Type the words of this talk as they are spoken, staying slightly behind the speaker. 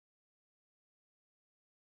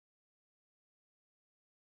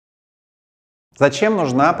Зачем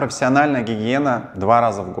нужна профессиональная гигиена 2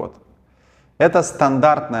 раза в год? Это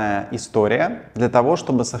стандартная история для того,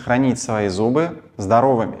 чтобы сохранить свои зубы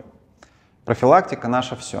здоровыми. Профилактика —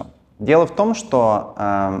 наше все. Дело в том, что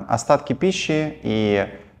остатки пищи и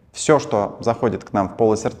все, что заходит к нам в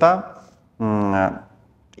полость рта,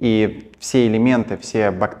 и все элементы, все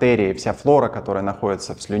бактерии, вся флора, которая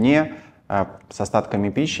находится в слюне с остатками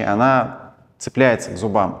пищи, она цепляется к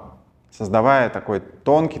зубам, создавая такой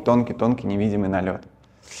тонкий невидимый налет.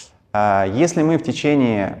 Если мы в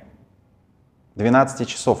течение 12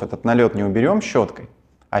 часов этот налет не уберем щеткой,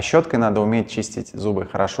 а щеткой надо уметь чистить зубы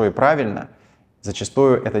хорошо и правильно,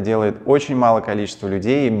 зачастую это делает очень мало количество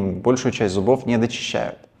людей, и большую часть зубов не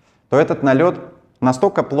дочищают, то этот налет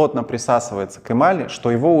настолько плотно присасывается к эмали,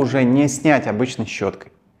 что его уже не снять обычной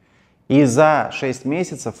щеткой. И за 6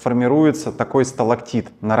 месяцев формируется такой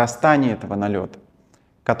сталактит, нарастание этого налета,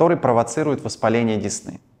 который провоцирует воспаление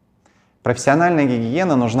десны. Профессиональная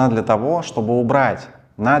гигиена нужна для того, чтобы убрать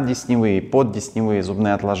наддесневые, поддесневые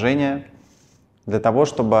зубные отложения, для того,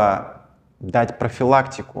 чтобы дать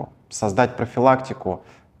профилактику, создать профилактику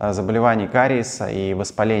заболеваний кариеса и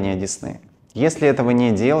воспаления десны. Если этого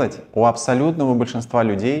не делать, у абсолютного большинства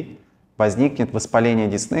людей возникнет воспаление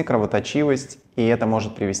десны, кровоточивость, и это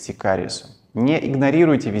может привести к кариесу. Не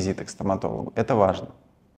игнорируйте визиты к стоматологу, это важно.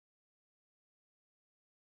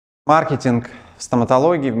 Маркетинг в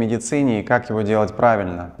стоматологии, в медицине и как его делать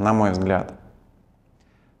правильно, на мой взгляд.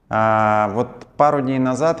 Вот пару дней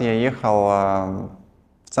назад я ехал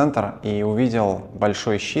в центр и увидел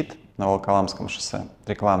большой щит на Волоколамском шоссе,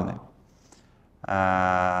 рекламный,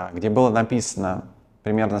 где было написано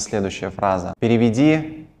примерно следующая фраза: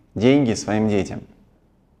 «Переведи деньги своим детям».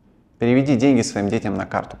 Переведи деньги своим детям на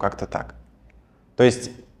карту, как-то так. То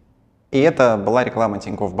есть, и это была реклама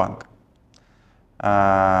Тинькофф Банка.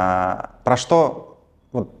 Про что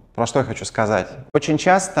я хочу сказать? Очень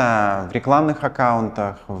часто в рекламных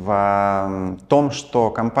аккаунтах, в том,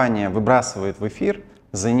 что компания выбрасывает в эфир,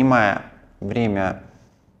 занимая время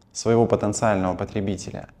своего потенциального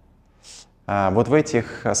потребителя, вот в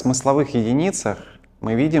этих смысловых единицах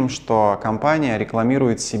мы видим, что компания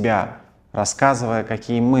рекламирует себя, рассказывая,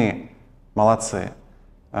 какие мы молодцы.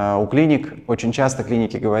 У клиник, очень часто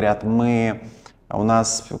клиники говорят: у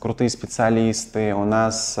нас крутые специалисты, у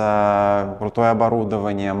нас крутое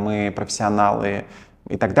оборудование, мы профессионалы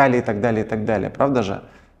и так далее, и так далее, и так далее. Правда же?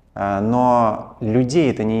 Но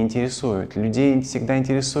людей это не интересует. Людей всегда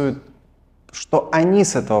интересует, что они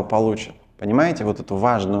с этого получат. Понимаете вот эту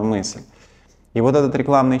важную мысль? И вот этот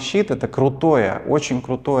рекламный щит — это очень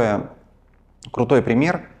крутой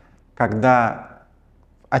пример, когда,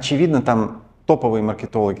 очевидно, там топовые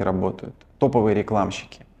маркетологи работают, топовые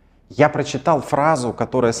рекламщики. Я прочитал фразу,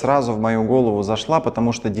 которая сразу в мою голову зашла,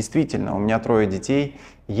 потому что действительно у меня 3 детей,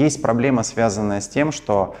 есть проблема, связанная с тем,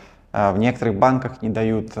 что в некоторых банках не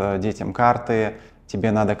дают детям карты,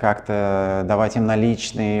 тебе надо как-то давать им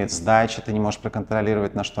наличные, сдачи, ты не можешь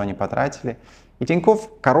проконтролировать, на что они потратили. И Тинькофф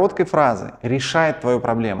короткой фразой решает твою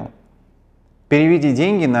проблему. Переведи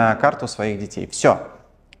деньги на карту своих детей. Все.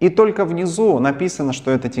 И только внизу написано, что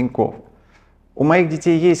это Тинькофф. У моих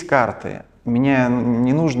детей есть карты. Мне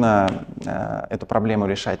не нужно эту проблему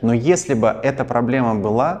решать. Но если бы эта проблема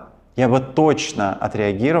была, я бы точно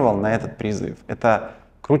отреагировал на этот призыв. Это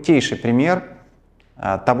крутейший пример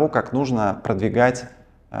того, как нужно продвигать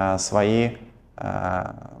свои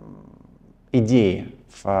идеи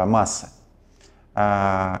в массы.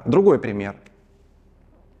 Другой пример.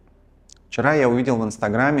 Вчера я увидел в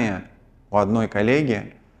Инстаграме у одной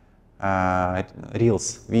коллеги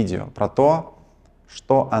Reels, видео про то,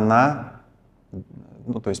 что она,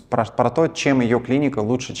 то есть про то, чем ее клиника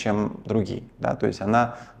лучше, чем другие. Да? То есть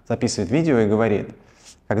она записывает видео и говорит: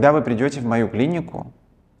 когда вы придете в мою клинику,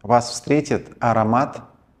 вас встретит аромат,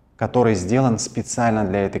 который сделан специально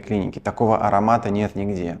для этой клиники. Такого аромата нет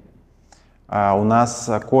нигде. У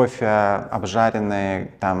нас кофе обжаренный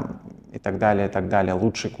там, и так далее,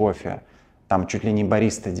 лучший кофе. Там чуть ли не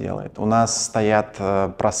бариста делает. У нас стоят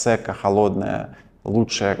просекко холодное,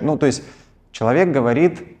 лучшее. То есть человек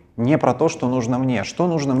говорит не про то, что нужно мне. Что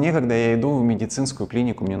нужно мне, когда я иду в медицинскую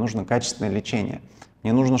клинику? Мне нужно качественное лечение.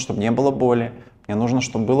 Мне нужно, чтобы не было боли. Мне нужно,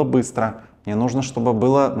 чтобы было быстро. Мне нужно, чтобы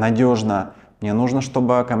было надежно. Мне нужно,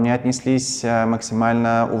 чтобы ко мне отнеслись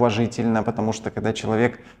максимально уважительно, потому что когда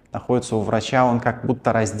человек находится у врача, он как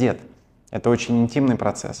будто раздет. Это очень интимный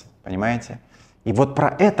процесс, понимаете? И вот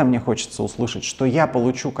про это мне хочется услышать, что я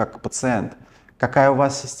получу как пациент, какая у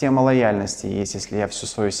вас система лояльности есть, если я всю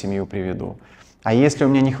свою семью приведу. А если у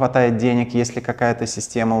меня не хватает денег, есть ли какая-то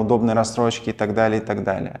система удобной рассрочки и так далее, и так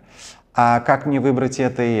далее. А как мне выбрать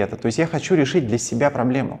это и это? То есть я хочу решить для себя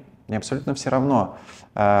проблему. Мне абсолютно все равно,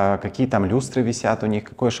 какие там люстры висят у них,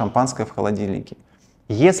 какое шампанское в холодильнике.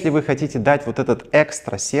 Если вы хотите дать вот этот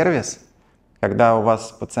экстра сервис, когда у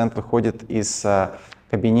вас пациент выходит из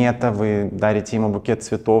кабинета, вы дарите ему букет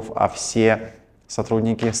цветов, а все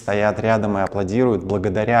сотрудники стоят рядом и аплодируют,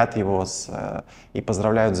 благодарят его и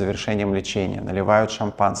поздравляют с завершением лечения, наливают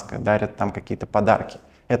шампанское, дарят там какие-то подарки.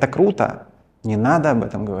 Это круто, не надо об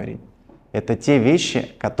этом говорить. Это те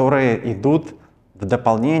вещи, которые идут в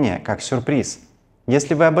дополнение, как сюрприз.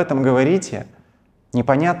 Если вы об этом говорите,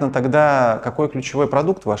 непонятно тогда, какой ключевой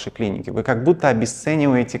продукт в вашей клинике. Вы как будто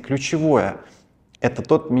обесцениваете ключевое. Это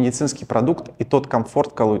тот медицинский продукт и тот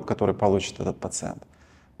комфорт, который получит этот пациент.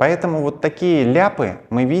 Поэтому вот такие ляпы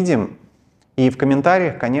мы видим. И в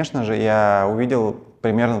комментариях, конечно же, я увидел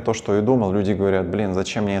примерно то, что и думал. Люди говорят, блин,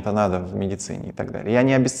 зачем мне это надо в медицине и так далее. Я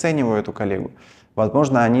не обесцениваю эту коллегу.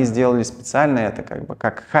 Возможно, они сделали специально это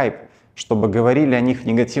как хайп, чтобы говорили о них в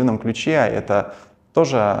негативном ключе, а это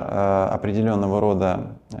тоже определенного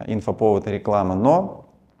рода инфоповод и реклама, но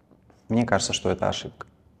мне кажется, что это ошибка.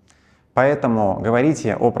 Поэтому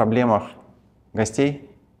говорите о проблемах гостей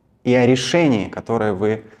и о решении, которое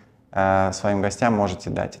вы своим гостям можете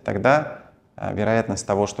дать. И тогда вероятность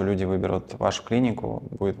того, что люди выберут вашу клинику,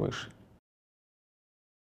 будет выше.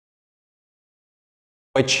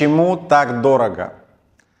 Почему так дорого?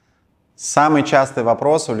 Самый частый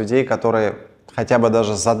вопрос у людей, которые хотя бы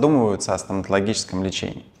даже задумываются о стоматологическом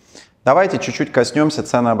лечении. Давайте чуть-чуть коснемся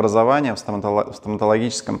ценообразования в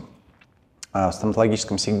стоматологическом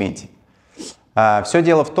сегменте. Все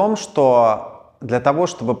дело в том, что для того,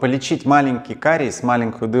 чтобы полечить маленький кариес,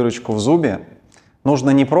 маленькую дырочку в зубе,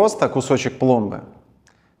 нужно не просто кусочек пломбы,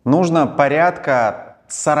 нужно порядка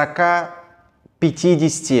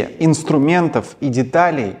 40-50 инструментов и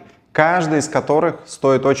деталей, каждый из которых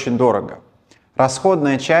стоит очень дорого.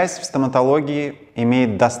 Расходная часть в стоматологии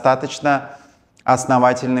имеет достаточно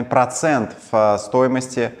основательный процент в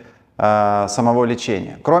стоимости самого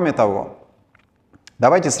лечения. Кроме того,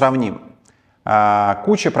 давайте сравним.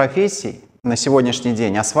 Куча профессий на сегодняшний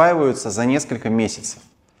день осваиваются за несколько месяцев.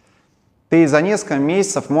 Ты за несколько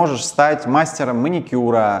месяцев можешь стать мастером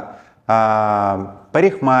маникюра,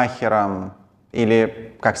 парикмахером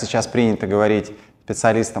или, как сейчас принято говорить,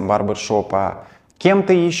 специалистом барбершопа,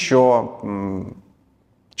 кем-то еще,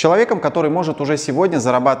 человеком, который может уже сегодня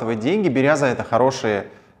зарабатывать деньги, беря за это хорошую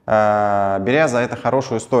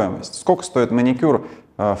стоимость. Сколько стоит маникюр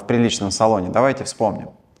в приличном салоне? Давайте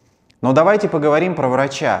вспомним. Но давайте поговорим про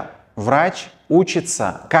врача. Врач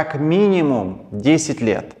учится как минимум 10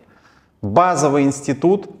 лет. Базовый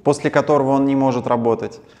институт, после которого он не может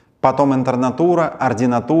работать, потом интернатура,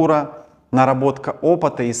 ординатура, наработка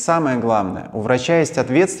опыта и самое главное, у врача есть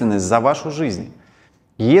ответственность за вашу жизнь.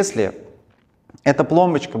 Если эта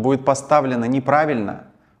пломбочка будет поставлена неправильно,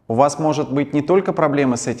 у вас может быть не только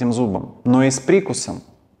проблемы с этим зубом, но и с прикусом,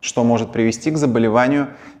 что может привести к заболеванию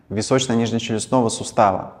височно-нижнечелюстного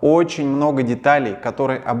сустава. Очень много деталей,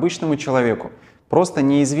 которые обычному человеку просто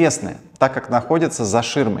неизвестны, так как находятся за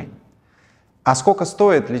ширмой. А сколько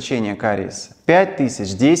стоит лечение кариеса? 5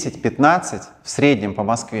 тысяч, 10, 15 в среднем по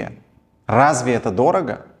Москве. Разве это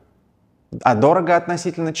дорого? А дорого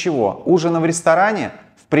относительно чего? Ужина в ресторане,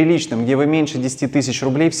 в приличном, где вы меньше 10 тысяч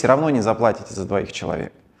рублей, все равно не заплатите за 2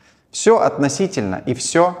 человек. Все относительно и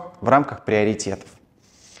все в рамках приоритетов.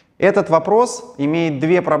 Этот вопрос имеет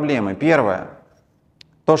две проблемы. Первое.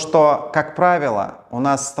 То, что, как правило, у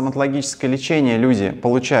нас стоматологическое лечение люди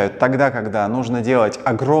получают тогда, когда нужно делать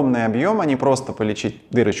огромный объем, а не просто полечить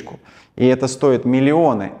дырочку. И это стоит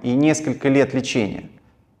миллионы и несколько лет лечения.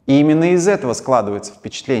 И именно из этого складывается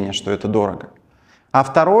впечатление, что это дорого. А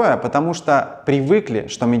второе, потому что привыкли,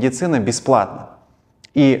 что медицина бесплатна.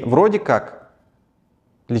 И вроде как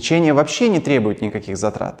лечение вообще не требует никаких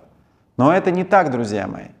затрат. Но это не так, друзья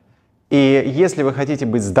мои. И если вы хотите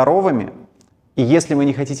быть здоровыми, и если вы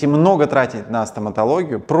не хотите много тратить на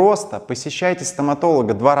стоматологию, просто посещайте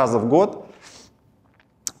стоматолога 2 раза в год,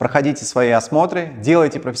 проходите свои осмотры,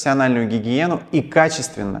 делайте профессиональную гигиену и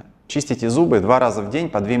качественно чистите зубы 2 раза в день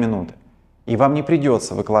по 2 минуты. И вам не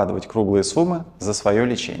придется выкладывать круглые суммы за свое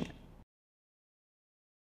лечение.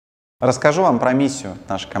 Расскажу вам про миссию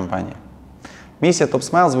нашей компании. Миссия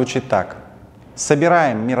TopSmile звучит так.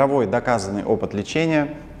 Собираем мировой доказанный опыт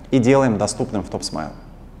лечения и делаем доступным в TopSmile.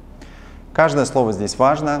 Каждое слово здесь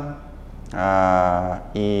важно,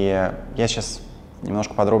 и я сейчас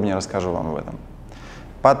немножко подробнее расскажу вам об этом.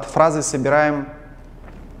 Под фразой «собираем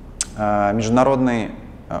международный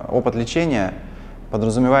опыт лечения»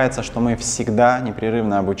 подразумевается, что мы всегда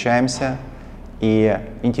непрерывно обучаемся и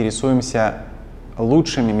интересуемся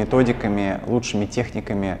лучшими методиками, лучшими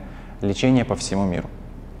техниками лечения по всему миру.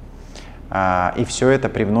 И все это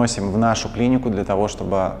привносим в нашу клинику для того,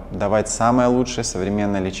 чтобы давать самое лучшее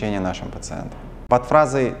современное лечение нашим пациентам. Под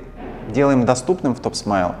фразой «делаем доступным» в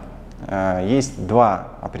TopSmile есть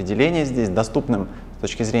два определения здесь. Доступным с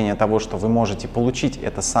точки зрения того, что вы можете получить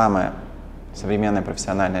это самое современное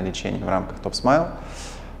профессиональное лечение в рамках TopSmile.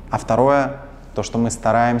 А второе, то, что мы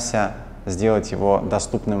стараемся сделать его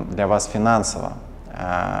доступным для вас финансово.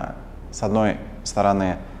 С одной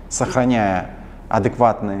стороны, сохраняя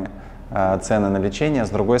адекватные цены на лечение, с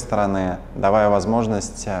другой стороны, давая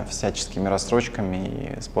возможность всяческими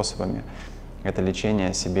рассрочками и способами это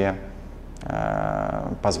лечение себе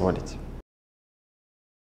позволить.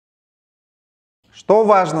 Что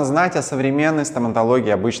важно знать о современной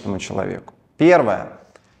стоматологии обычному человеку? Первое.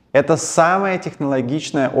 Это самая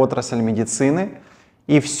технологичная отрасль медицины.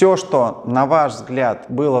 И все, что, на ваш взгляд,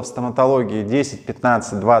 было в стоматологии 10,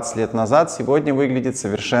 15, 20 лет назад, сегодня выглядит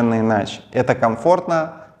совершенно иначе. Это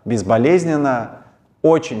комфортно, безболезненно,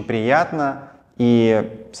 очень приятно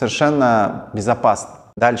и совершенно безопасно.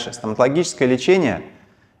 Дальше. Стоматологическое лечение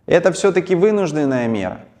 – это все-таки вынужденная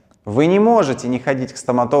мера. Вы не можете не ходить к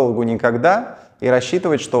стоматологу никогда и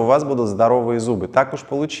рассчитывать, что у вас будут здоровые зубы. Так уж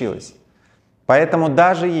получилось. Поэтому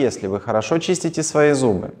даже если вы хорошо чистите свои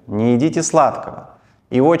зубы, не едите сладкого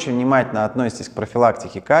и очень внимательно относитесь к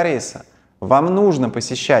профилактике кариеса, вам нужно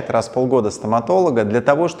посещать раз в полгода стоматолога для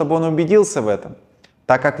того, чтобы он убедился в этом,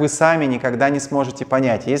 так как вы сами никогда не сможете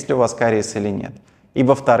понять, есть ли у вас кариес или нет. И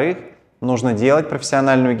во-вторых, нужно делать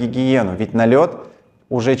профессиональную гигиену, ведь налет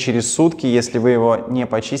уже через сутки, если вы его не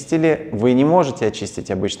почистили, вы не можете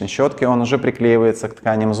очистить обычной щеткой, он уже приклеивается к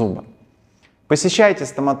тканям зуба. Посещайте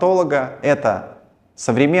стоматолога, это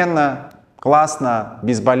современно, классно,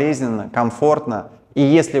 безболезненно, комфортно, и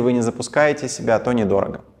если вы не запускаете себя, то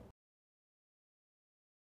недорого.